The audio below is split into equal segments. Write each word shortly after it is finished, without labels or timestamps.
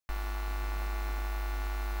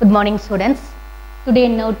Good morning students. Today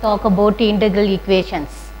now talk about integral equations.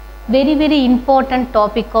 Very important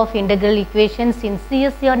topic of integral equations in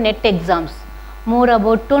CSE or NET exams. More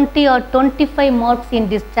about 20 or 25 marks in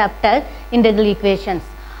this chapter, integral equations.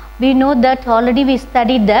 We know that already we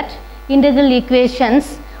studied that integral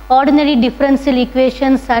equations, ordinary differential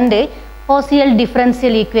equations and partial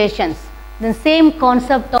differential equations. The same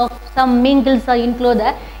concept of some mingles or include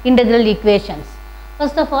the integral equations.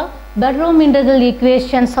 First of all, bedroom integral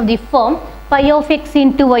equations of the form pi of x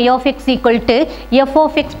into y of x equal to f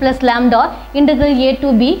of x plus lambda integral a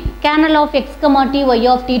to b canal of x comma t y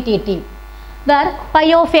of t dt, where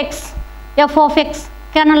pi of x, f of x,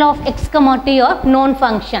 canal of x comma t are known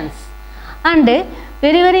functions, and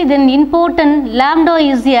very then important, lambda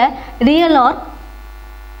is a real or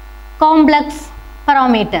complex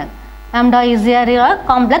parameter. Lambda is a real or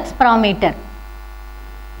complex parameter.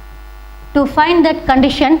 To find that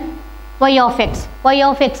condition, y of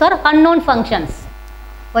x are unknown functions.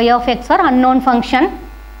 Y of x are unknown function.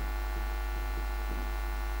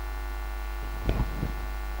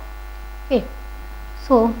 Okay.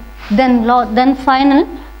 So then final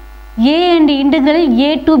a and integral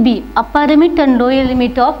a to b, upper limit and lower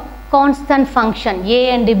limit of constant function.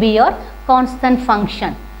 A and b are constant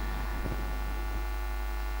function.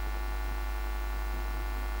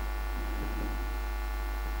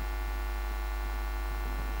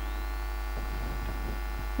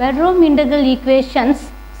 Bedroom integral equations,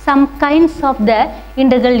 some kinds of the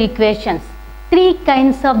integral equations. Three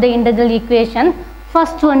kinds of the integral equation.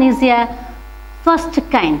 First one is a first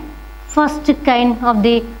kind of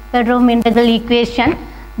the bedroom integral equation.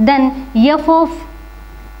 Then f of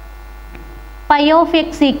pi of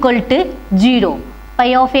x equal to 0.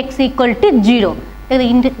 Pi of x equal to 0.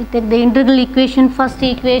 Take the integral equation, first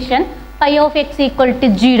equation, pi of x equal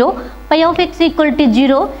to 0. Pi of x equal to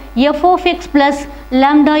 0, f of x plus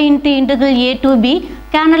lambda into integral a to b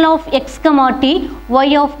canal of x comma t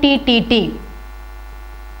y of t dt.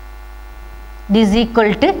 This is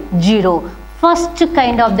equal to 0. First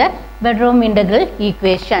kind of the bedroom integral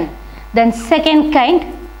equation. Then second kind,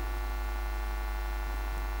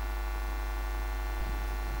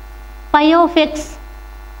 pi of x,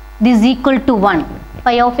 this is equal to 1.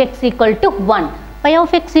 Pi of x equal to 1. Pi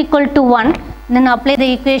of x equal to 1. Then apply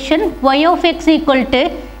the equation, y of x equal to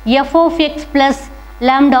f of x plus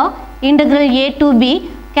lambda integral a to b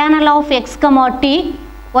canal of x comma t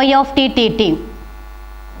y of t dt.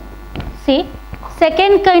 See,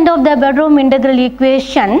 second kind of the bedroom integral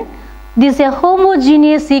equation, this is a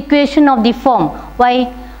homogeneous equation of the form y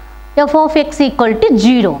f of x equal to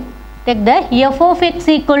 0. Take the f of x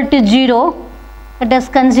equal to 0. Let us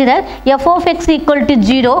consider f of x equal to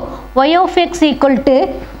 0, y of x equal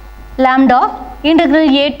to lambda integral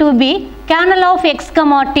a to b canal of x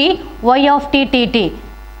comma t y of t dt.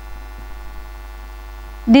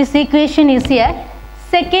 This equation is a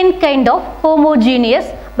second kind of homogeneous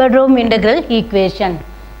bedroom integral equation.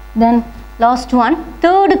 Then last one,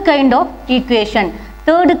 third kind of equation.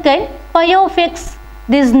 Third kind, pi of x,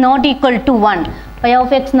 this is not equal to 1. Pi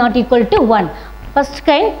of x not equal to 1. First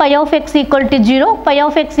kind, pi of x equal to 0, pi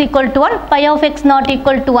of x equal to 1, pi of x not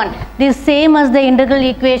equal to 1. This same as the integral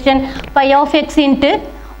equation, pi of x into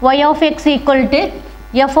y of x equal to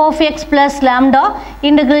f of x plus lambda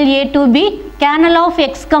integral a to b canal of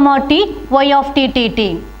x comma t y of t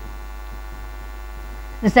dt.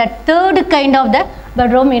 This is a third kind of the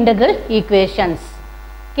bedroom integral equations.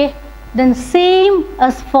 Okay. Then same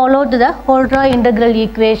as followed the Holder integral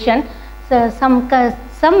equation. So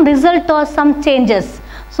some result or some changes.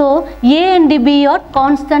 So a and b are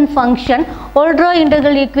constant function. Holder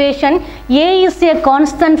integral equation, a is a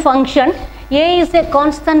constant function. A is a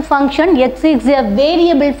constant function, x is a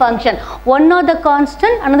variable function. One are the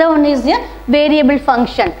constant, another one is a variable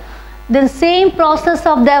function. The same process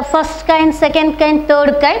of the first kind, second kind,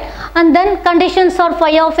 third kind, and then conditions are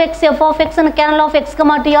phi of x, f of x and canal of x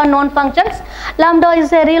comma t are known functions. Lambda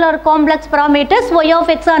is a real or complex parameters, y of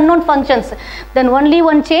x are unknown functions. Then only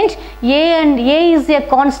one change, a is a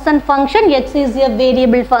constant function, x is a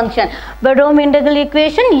variable function. Bedroom integral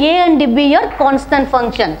equation, a and b are constant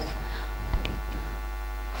functions.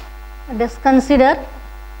 Let us consider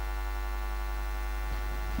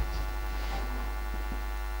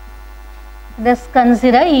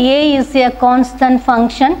a is a constant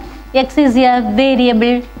function, x is a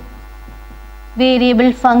variable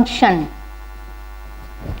function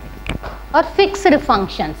or fixed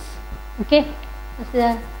functions. Okay, this is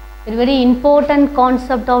a very important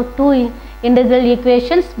concept of two integral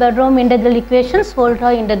equations, bedroom integral equations,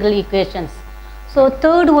 Holder integral equations. So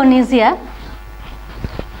third one is a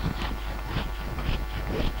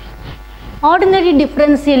ordinary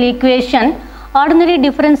differential equation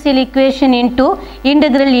into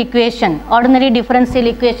integral equation. Ordinary differential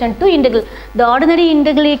equation to integral. The ordinary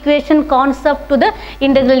integral equation concept to the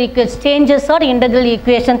integral equation changes or integral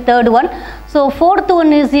equation, third one. So fourth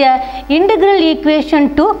one is a integral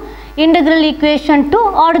equation to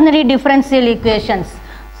ordinary differential equations.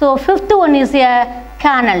 So fifth one is a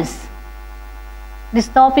canals. This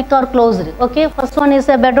topic are closed. Okay, first one is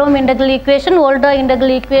a bedroom integral equation, Volta integral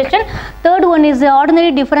equation. Third one is the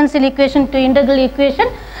ordinary differential equation to integral equation.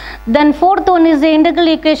 Then fourth one is the integral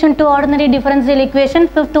equation to ordinary differential equation.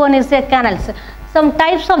 Fifth one is the canals. Some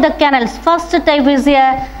types of the canals. First type is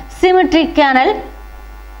a symmetric canal.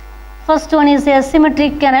 First one is a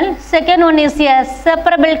symmetric canal. Second one is a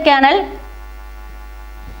separable canal.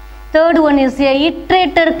 Third one is a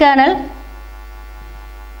iterator canal.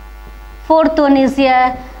 Fourth one is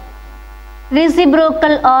a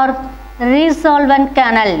reciprocal or resolvent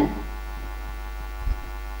canal.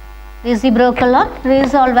 Reciprocal or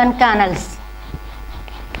resolvent canals.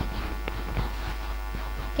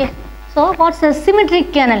 Okay. So what's a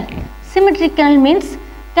symmetric canal? Symmetric canal means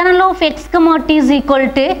canal of x comma t is equal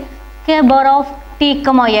to k bar of t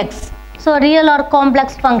comma x. So real or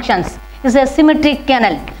complex functions is a symmetric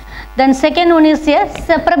canal. Then second one is a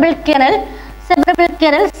separable canal. Separable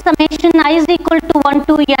canal, summation I is equal to 1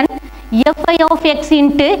 to n fi of x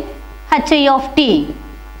into hi of t.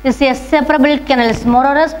 This is a separable canals. More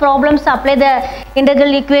or less problems apply the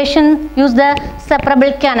integral equation, use the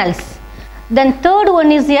separable canals. Then third one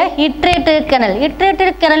is a iterator canal.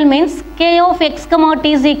 Iterator canal means k of x comma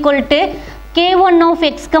t is equal to k1 of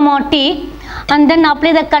x comma t, and then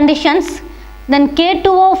apply the conditions. Then k2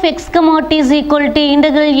 of x comma t is equal to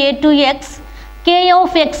integral a to x k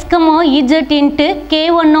of x comma z into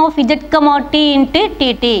k1 of z comma t into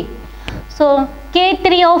tt. So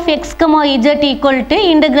k3 of x comma z equal to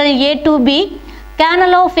integral a to b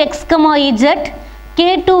canal of x comma z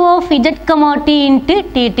k2 of z comma t into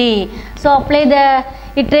tt. So apply the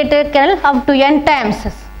iterator canal up to n times.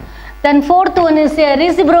 Then fourth one is a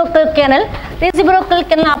reciprocal canal. Reciprocal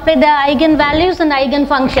canal apply the eigenvalues and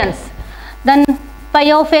eigenfunctions. Then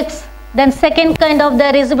pi of x. Then second kind of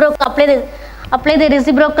the reciprocal apply the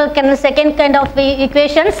reciprocal canal, second kind of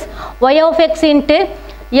equations, y of x into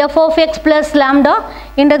f of x plus lambda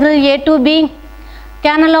integral a to b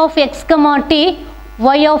canal of x comma t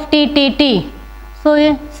y of t tt. So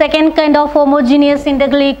second kind of homogeneous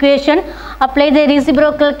integral equation, apply the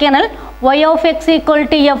reciprocal canal, y of x equal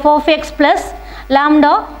to f of x plus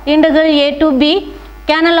lambda integral a to b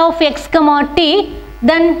canal of x comma t,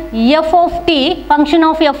 then f of t, function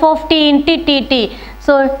of f of t into tt.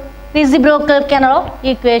 So reciprocal canal of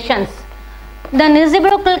equations. Then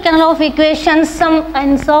reciprocal canal of equations, some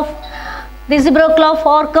kinds of reciprocal of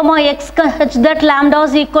r comma x such that lambda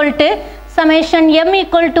is equal to summation m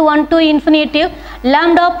equal to 1 to infinitive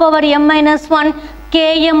lambda power m minus 1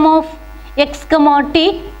 km of x comma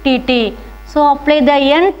t tt. So apply the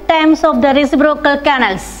n times of the reciprocal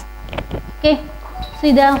canals. Okay,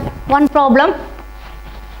 see the one problem.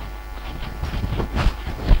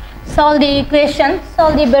 Solve the equation,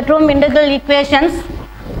 solve the bedroom integral equations.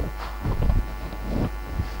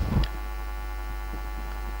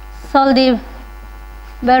 Solve the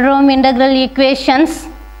bedroom integral equations.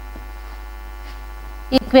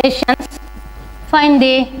 Find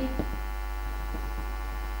the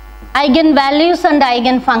eigenvalues and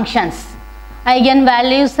eigenfunctions.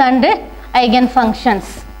 Eigenvalues and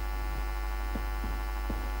eigenfunctions.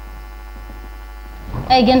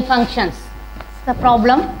 Eigenfunctions. The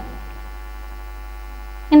problem.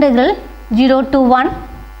 Integral 0 to 1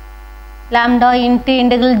 lambda into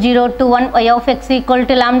integral 0 to 1 y of x equal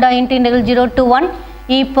to lambda into integral 0 to 1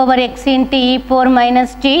 e power x into e power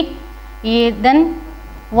minus t, then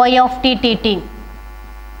y of t tt.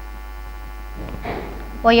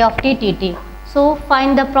 Y of t tt. So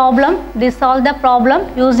find the problem, resolve the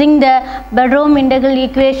problem using the bedroom integral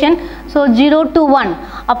equation. So 0 to 1,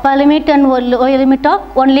 upper limit and lower limit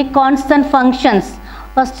of only constant functions.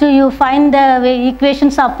 First you find the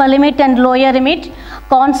equations upper limit and lower limit,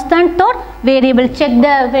 constant or variable, check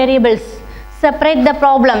the variables, separate the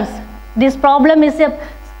problems. This problem is a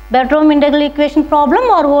bedroom integral equation problem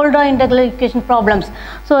or Volta integral equation problems.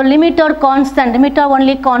 So limit or constant, limit or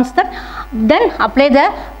only constant, then apply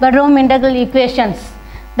the bedroom integral equations.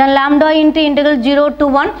 Then lambda into integral 0 to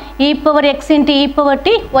 1 e power x into e power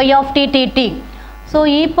t y of t tt. So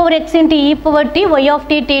e power x into e power t y of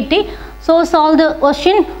t tt. So solve the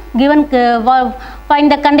question given,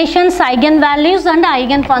 find the conditions, eigenvalues and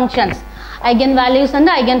eigenfunctions. eigenvalues and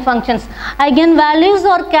the eigenfunctions. Eigenvalues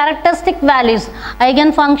or characteristic values.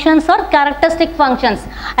 Eigenfunctions or characteristic functions.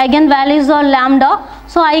 Eigenvalues are lambda,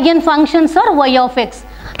 so eigenfunctions are y of x.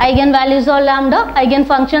 Eigenvalues are lambda,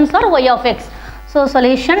 eigenfunctions are y of x. So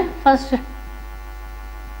solution, first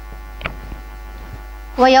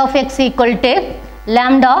y of x equal to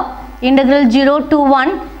lambda integral 0 to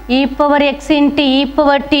 1 e power x into e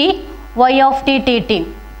power t y of t dt.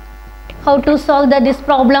 How to solve this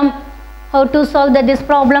problem? How to solve this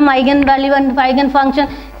problem? Eigenvalue and eigenfunction,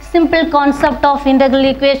 simple concept of integral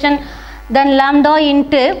equation. Then lambda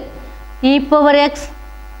into e power x,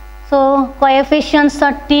 so coefficients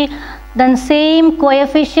are t, then same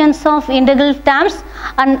coefficients of integral terms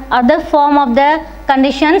and other form of the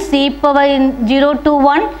conditions e power 0 to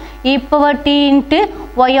 1 e power t into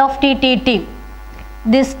y of t dt.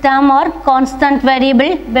 This term are constant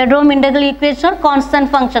variable, bedroom integral equation or constant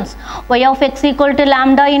functions. Y of x equal to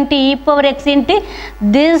lambda into e power x into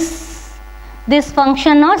this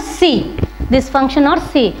function or c. This function or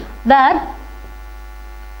c, where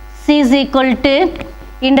c is equal to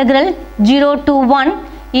integral 0 to 1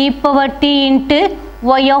 e power t into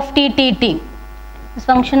y of t dt. This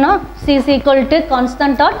function of c is equal to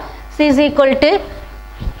constant or c is equal to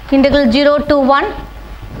integral 0 to 1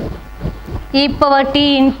 e power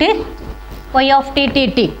t into y of t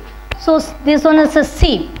dt. So this one is a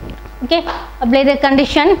c. Okay, apply the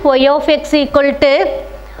condition y of x equal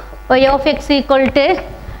to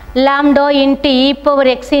lambda into e power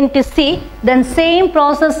x into c. Then same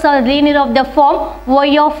process are linear of the form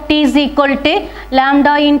y of t is equal to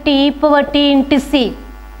lambda into e power t into c.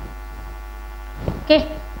 Okay,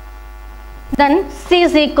 then c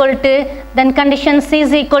is equal to, then condition c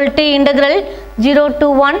is equal to integral 0 to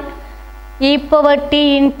 1 e power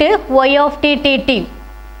t into y of t dt.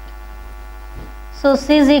 So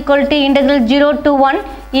c is equal to integral 0 to 1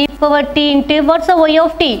 e power t into, what's the y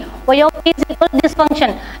of t? Y of t is equal to this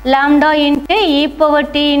function lambda into e power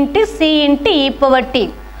t into c into e power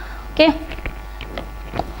t. Okay,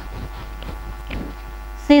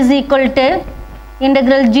 c is equal to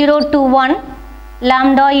integral 0 to 1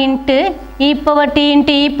 lambda into e power t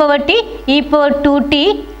into e power t e power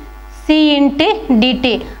 2t c into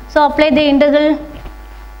dt. So apply the integral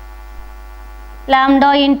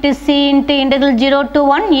lambda into c into integral 0 to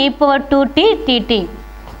 1 e power 2t dt.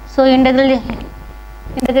 So integrate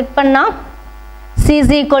panna, c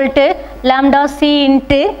is equal to lambda c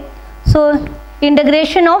into, so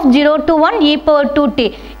integration of 0 to 1 e power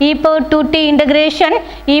 2t, e power 2t integration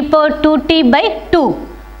e power 2t by 2,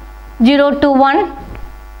 0 to 1,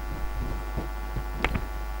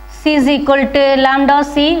 c is equal to lambda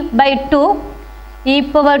c by 2 e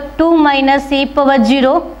power 2 minus e power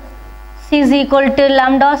 0, c is equal to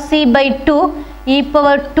lambda c by 2 e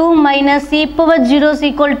power 2 minus e power 0 is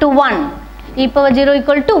equal to 1, e power 0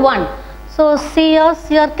 equal to 1. So c or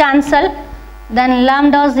c are cancel, then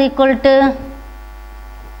lambda is equal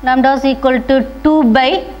to 2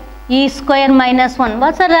 by e square minus 1.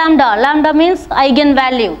 What's a lambda? Lambda means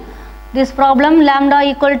eigenvalue. This problem lambda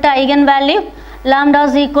equal to eigenvalue, lambda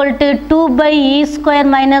is equal to 2 by e square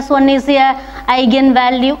minus 1 is a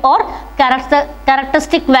eigenvalue or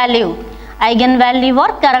characteristic value. Eigenvalue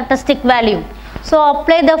or characteristic value. So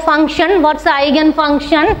apply the function, what's the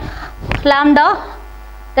eigenfunction? Lambda,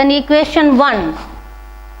 then equation 1,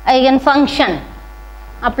 eigenfunction.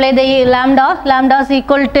 Apply the lambda is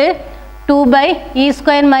equal to 2 by e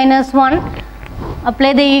square minus 1.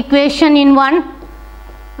 Apply the equation in 1.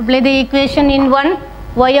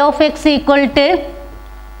 Y of x equal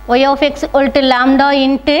to lambda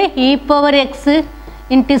into e power x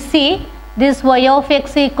into c. This y of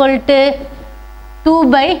x equal to 2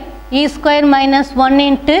 by e square minus 1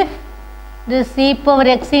 into this e power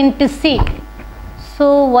x into c.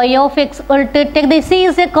 So y of x equal to, take the c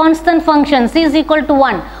is a constant function, c is equal to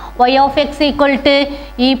 1. Y of x equal to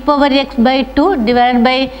e power x by 2 divided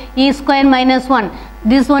by e square minus 1.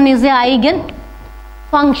 This one is a eigen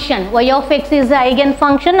function. Y of x is a eigen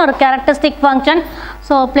function or characteristic function.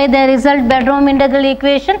 So apply the result bedroom integral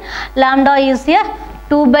equation. Lambda is a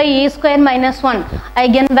 2 by e square minus 1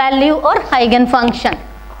 eigenvalue or eigenfunction.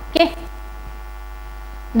 Okay.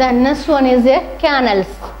 The next one is a canals.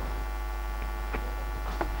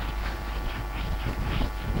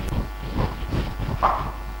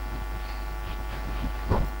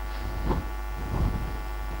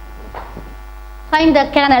 Find the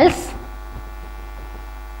canals.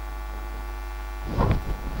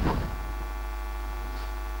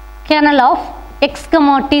 Canal of x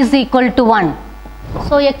comma t is equal to 1.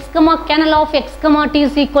 So canal of x comma t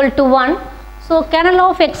is equal to 1. So canal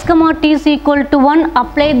of x comma t is equal to 1.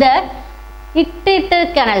 Apply the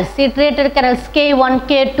iterated canals k1,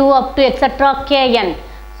 k2 up to etc. kn.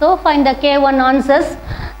 So find the k1 answers.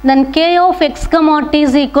 Then k of x comma t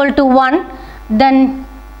is equal to 1. Then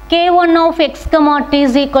k1 of x comma t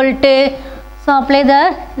is equal to, so apply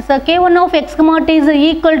the, so k1 of x comma t is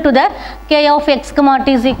equal to the k of x comma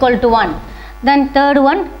t is equal to 1. Then third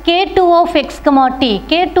one, k2 of x comma t.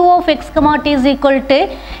 k2 of x comma t is equal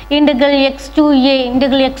to integral x to a,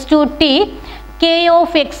 integral x to t, k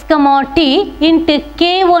of x comma t into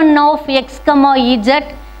k1 of x comma z,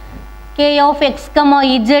 k of x comma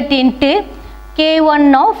z into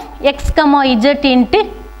k1 of x comma z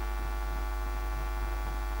into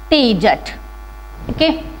tz.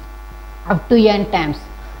 Okay, up to n times.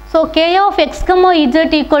 So k of x comma z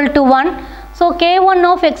equal to 1. So k1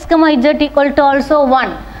 of x comma z equal to also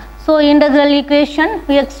 1. So integral equation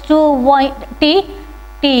x to y t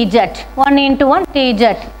tz, 1 into 1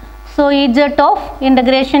 tz. So z of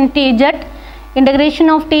integration tz, integration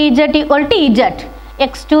of tz equal to z,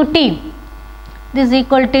 x to t. This is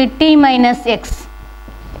equal to t minus x.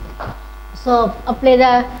 So apply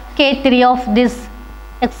the k3 of this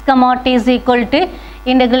x comma t is equal to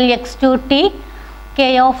integral x to t,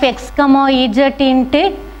 k of x comma z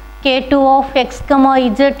into k2 of x comma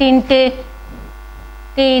z into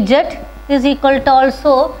tz is equal to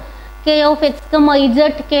also k of x comma z,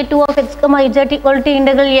 k2 of x comma z equal to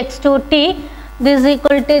integral x to t. This is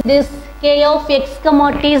equal to this k of x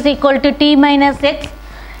comma t is equal to t minus x,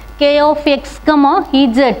 k of x comma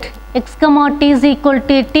z, x comma t is equal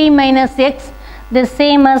to t minus x, the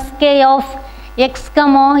same as k of x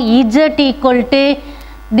comma z equal to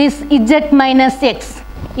this z minus x,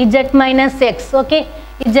 okay,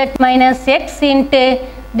 z minus x into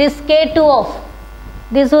this k2 of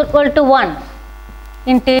this is equal to 1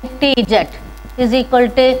 into tz is equal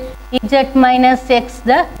to z minus x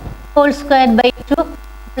the whole square by 2,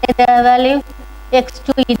 apply the value x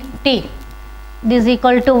to t, this is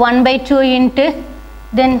equal to 1 by 2 into,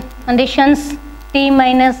 then conditions t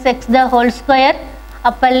minus x the whole square,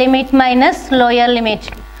 upper limit minus lower limit.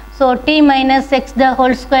 So t minus x the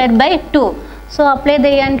whole square by 2. So apply the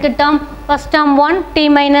nth term, first term 1, t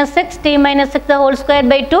minus x the whole square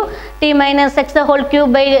by 2, t minus x the whole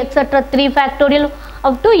cube by etc. 3 factorial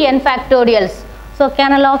up to n factorials. So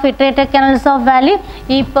canal of iterated canals of value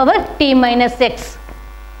e power t minus x.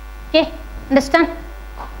 Okay, understand?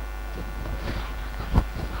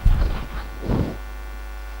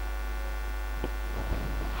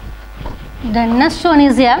 The next one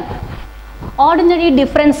is a ordinary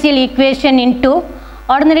differential equation into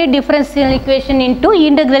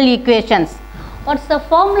integral equations. What's the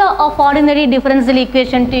formula of ordinary differential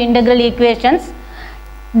equation to integral equations?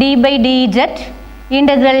 D by dz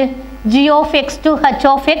integral g of x to h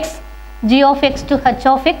of x,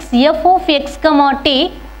 f of x comma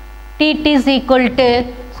t, t is equal to,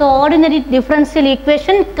 so ordinary differential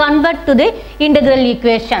equation convert to the integral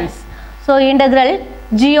equations. So integral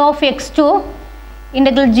g of x to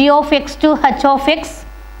h of x,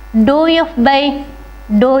 dou f by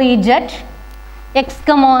dou z, x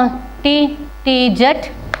comma t tz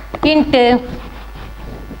into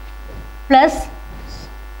plus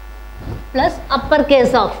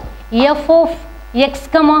uppercase of f of x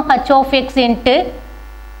comma h of x into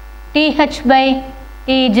th by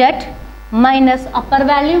tz minus upper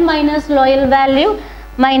value minus lower value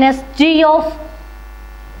minus g of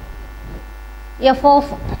f of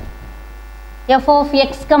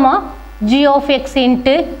x comma g of x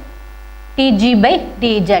into tg by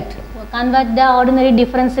dz. So convert the ordinary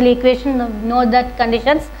differential equation, know that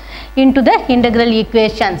conditions, into the integral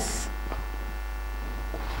equations.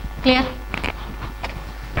 Clear?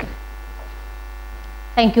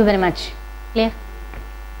 Thank you very much. Clear?